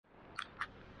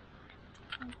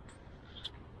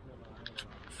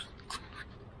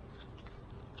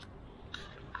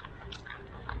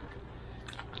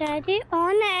Daddy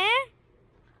on है?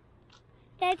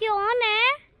 Daddy on है?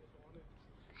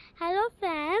 Hello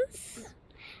friends,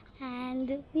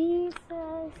 and we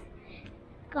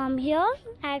come here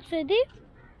actually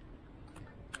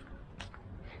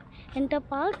in the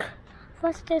park.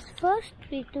 First is first,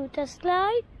 we do the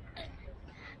slide.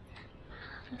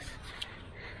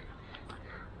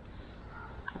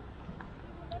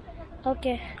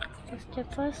 Okay,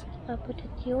 first I put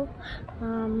it you.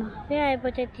 Where I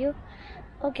put it you?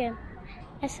 Okay,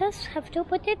 I just have to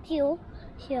put it you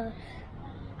here.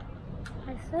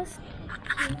 I just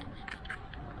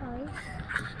eyes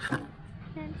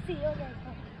and see you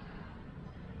later.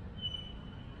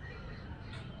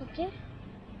 Okay.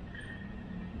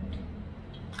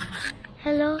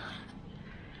 Hello.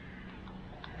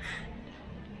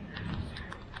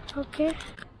 Okay.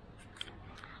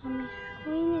 I'm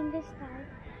going in this side.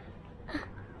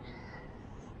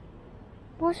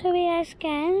 Most of it I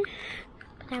can,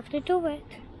 but I have to do it.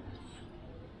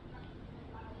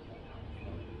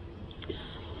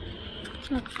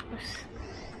 Of course.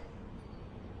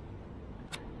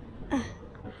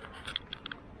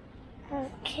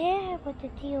 Okay, I put the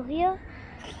deal here.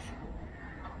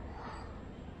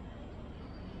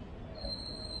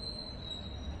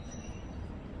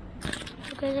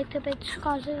 Okay, like the bit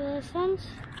considerations.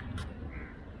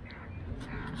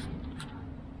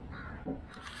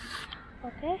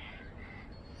 Okay.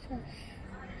 So,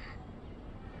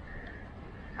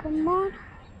 come on.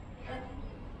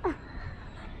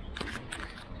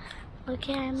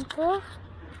 Okay, I'm go.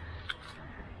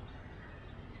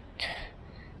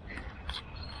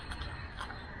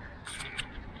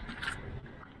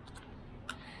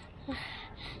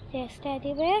 There's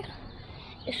teddy bear.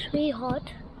 It's really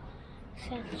hot.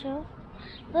 So,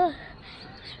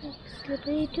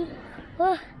 slippery too.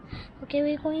 Okay,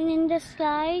 we're going in the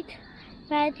slide.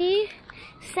 Ready,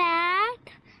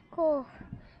 set, go.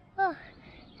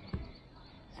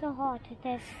 So hot it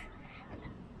is.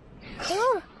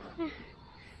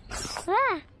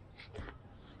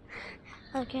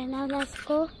 Okay, now let's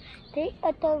go the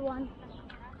other one.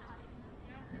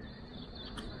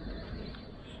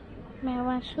 My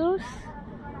one shoes.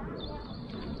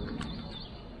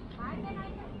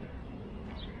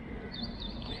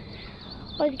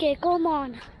 Okay, come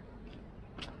on.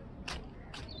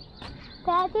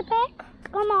 Daddy back,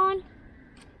 come on.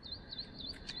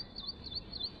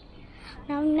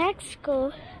 Now next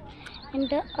go in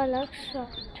the other shot.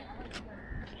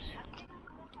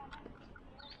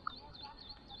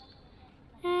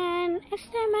 And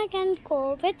next time I can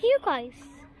go with you guys.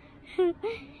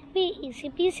 Be easy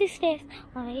peasy stairs.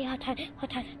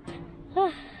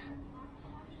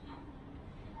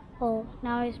 Oh,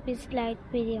 now it's been slide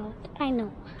really hot. I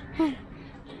know.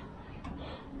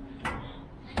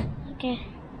 Okay.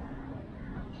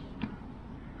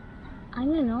 I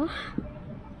don't know.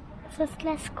 Just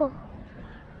let's go.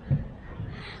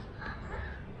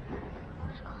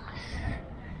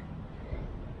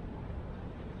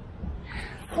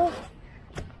 Oh.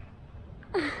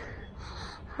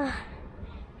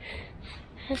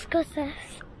 Let's go, sis.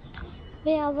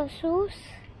 Wear our shoes.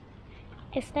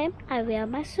 This time I wear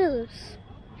my shoes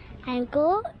and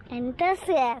go in the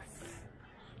stairs.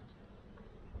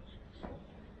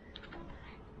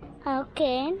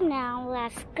 Okay, now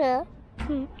let's go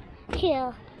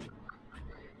here.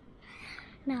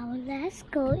 Now let's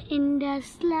go in the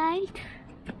slide.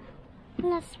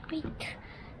 Let's beat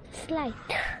slide.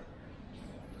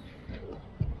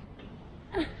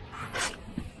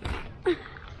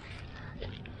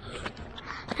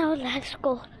 Now let's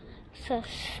go,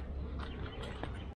 sis.